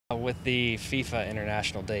with the FIFA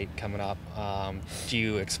international date coming up, do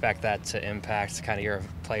you expect that to impact kind of your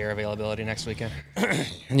player availability next weekend?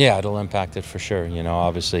 Yeah, it'll impact it for sure.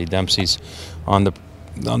 Obviously Dempsey's on the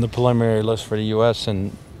preliminary list for the U.S.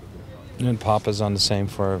 and Papa's on the same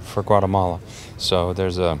for Guatemala. So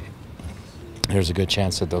there's a good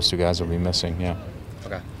chance that those two guys will be missing. Yeah.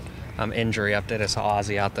 Okay. Injury update. I saw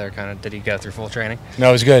Ozzie out there. Did he go through full training? No,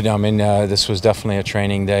 it was good. I mean, this was definitely a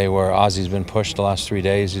training day where Ozzie's been pushed the last 3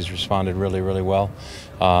 days. He's responded really, really well.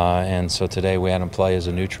 And so today we had him play as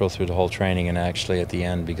a neutral through the whole training, and actually at the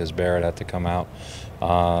end, because Barrett had to come out,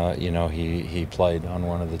 he played on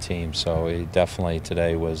one of the teams. So he definitely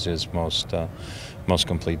today was his most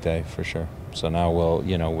complete day for sure. So now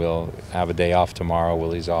we'll have a day off tomorrow.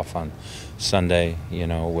 Willie's off on Sunday,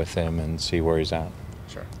 with him and see where he's at.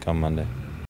 Sure. Come Monday.